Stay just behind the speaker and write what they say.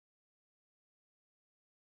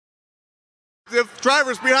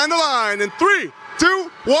Drivers behind the line in 3,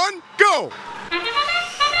 2, 1, go!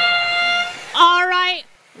 All right,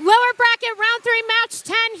 lower bracket round 3, match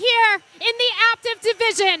 10 here in the Aptiv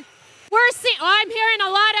division. I'm hearing a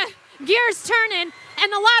lot of gears turning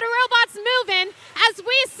and a lot of robots moving as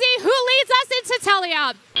we see who leads us into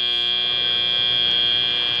teleop.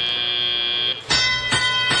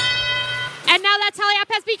 And now that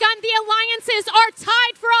teleop has begun, the alliances are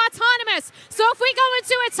tied for autonomous. So if we go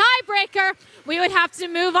into a tiebreaker, we would have to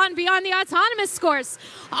move on beyond the autonomous scores.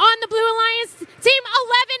 On the Blue Alliance, Team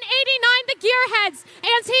 1189, the Gearheads,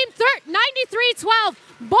 and Team 9312,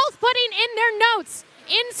 both putting in their notes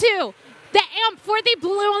into the amp for the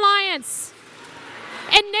Blue Alliance.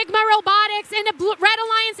 Enigma Robotics and the Red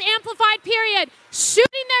Alliance Amplified period,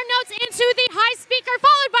 shooting their notes into the high speaker,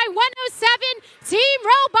 followed by 107, Team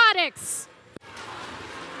Robotics.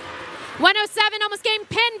 107 almost getting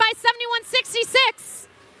pinned by 7166.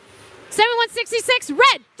 7166,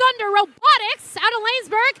 Red Thunder Robotics out of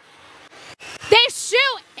Lanesburg. They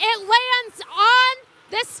shoot, it lands on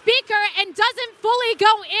the speaker and doesn't fully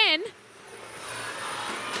go in.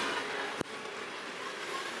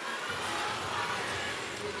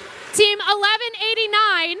 Team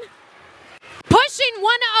 1189 pushing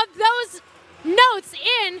one of those notes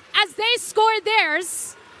in as they score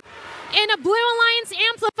theirs. In a Blue Alliance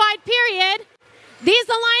Amplified period, these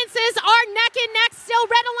alliances are neck and neck still.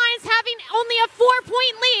 Red Alliance having only a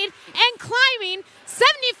 4-point lead and climbing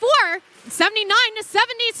 79 to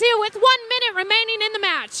 72 with 1 minute remaining in the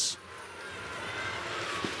match.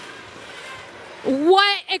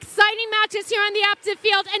 What exciting matches here on the Aptiv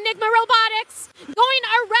field. Enigma Robotics going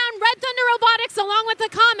around Red Thunder Robotics along with the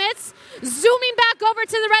Comets. Zooming back over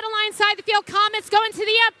to the Red Alliance side of the field. Comets going to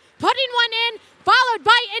the amp, putting one in, followed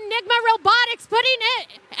by Enigma Robotics putting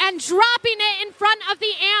it and dropping it in front of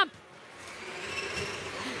the amp.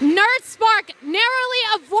 NerdSpark narrowly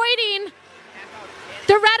avoiding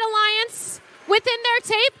the Red Alliance within their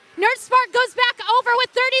tape. NerdSpark goes back over with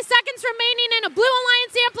 30 seconds remaining in a Blue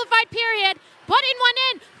Alliance Amplified period, putting one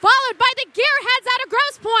in, followed by the Gearheads out of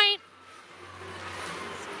Grosse Pointe.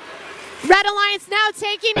 Red Alliance now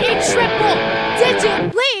taking a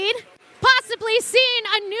triple-digit lead, possibly seeing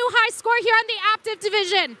a new high score here on the Aptiv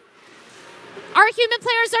division. Our human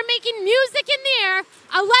players are making music in the air.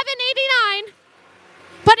 1189,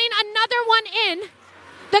 putting another one in.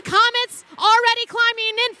 The Comets already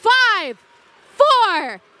climbing in 5,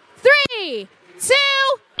 4, 3, 2,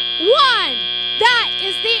 1. That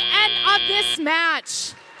is the end of this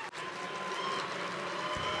match.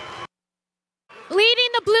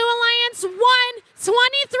 Leading the Blue Alliance 123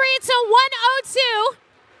 to 102.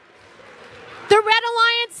 The Red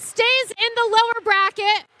Alliance stays in the lower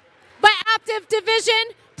bracket, but Aptiv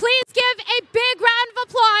division, please give a big round of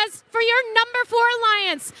applause for your number 4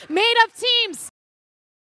 alliance, made of teams